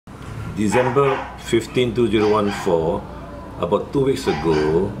December 15, 2014, about 2 weeks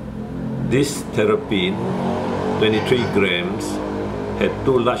ago, this Terrapin, 23 grams, had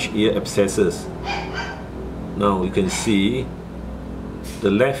 2 large ear abscesses. Now you can see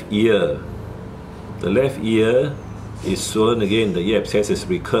the left ear. The left ear is swollen again, the ear abscess is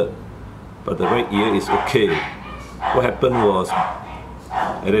recurred, but the right ear is okay. What happened was,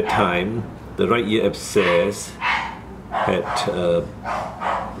 at that time, the right ear abscess had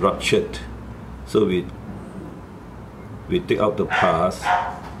ruptured. So we take out the pus.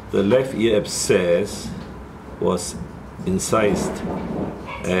 The left ear abscess was incised,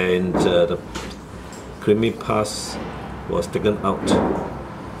 and the creamy pus was taken out.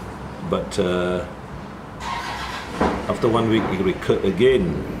 But after 1 week, it recurred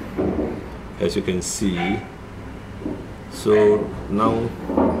again, as you can see. So now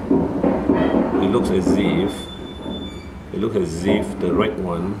it looks as if the right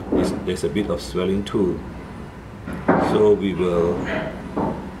one there's a bit of swelling too. So we will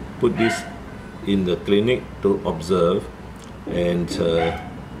put this in the clinic to observe, and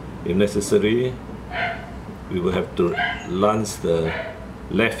if necessary, we will have to lance the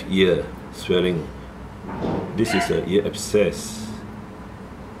left ear swelling. This is an ear abscess.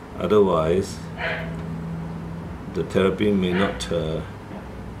 Otherwise, the Terrapin may not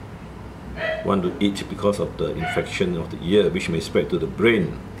want to eat because of the infection of the ear, which may spread to the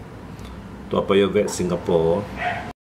brain. Toa Payoh Vet, Singapore.